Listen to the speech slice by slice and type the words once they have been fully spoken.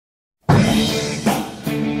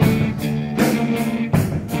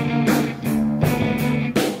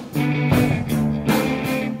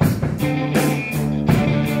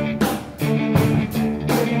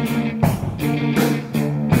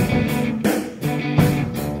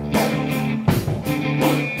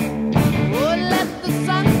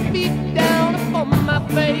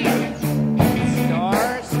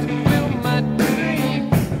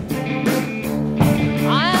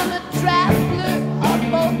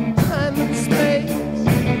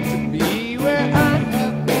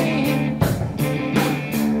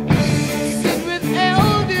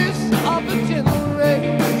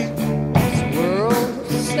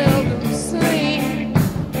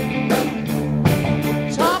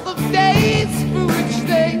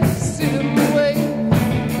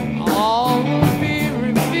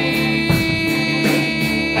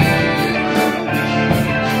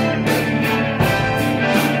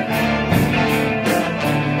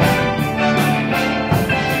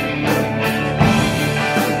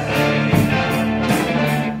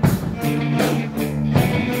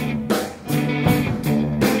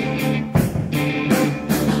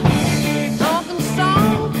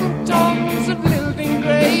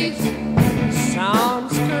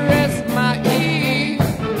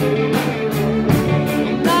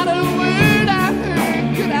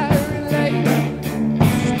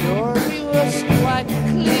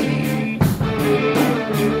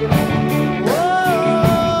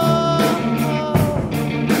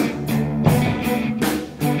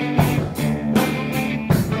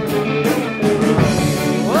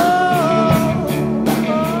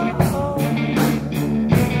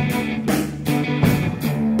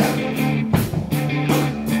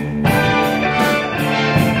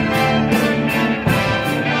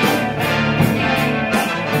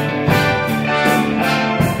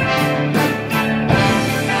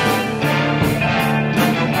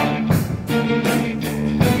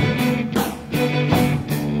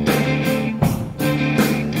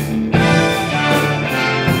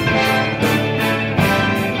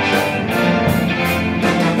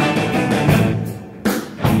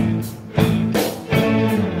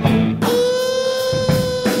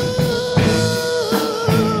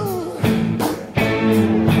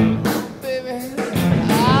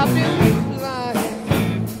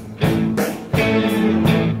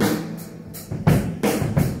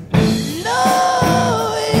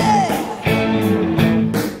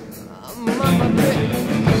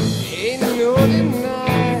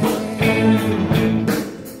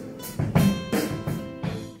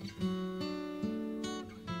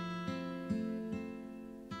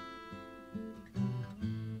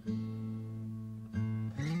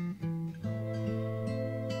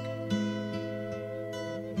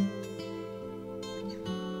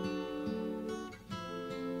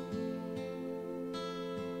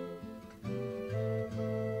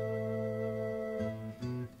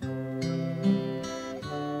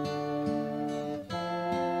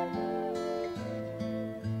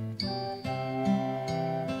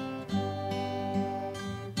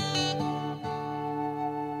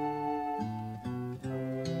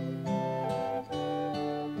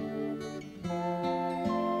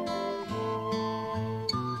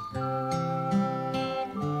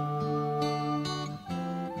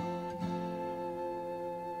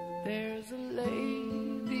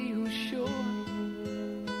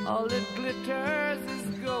All that glitters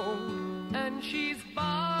is gold, and she's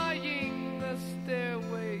buying a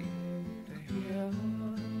stairway to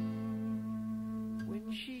heaven.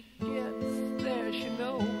 When she gets there, she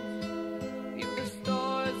knows if the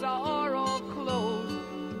stores are all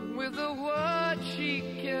closed, with a word she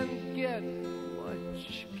can get what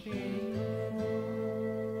she came for.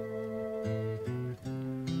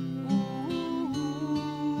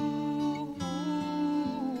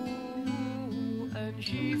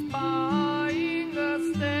 She's buying a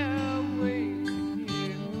stairway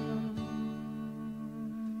here.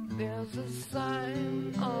 There's a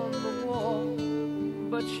sign on the wall,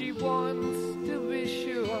 but she wants to be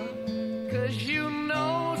sure, 'cause you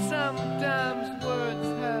know sometimes words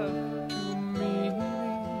have two meanings.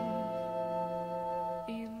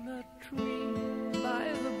 In a tree by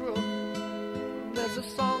the brook, there's a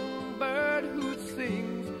songbird who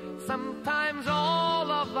sings. Sometimes all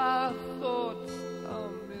of our thoughts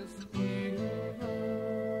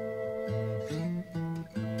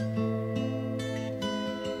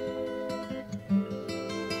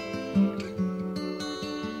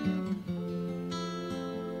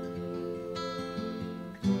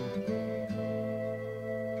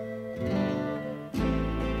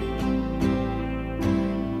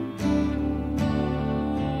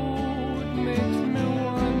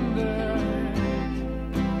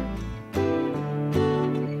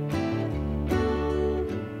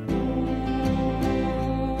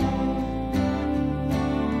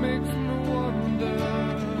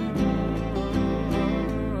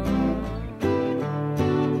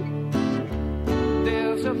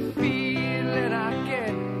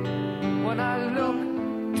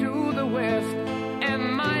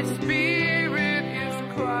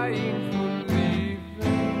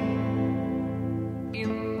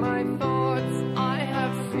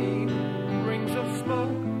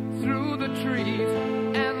smoke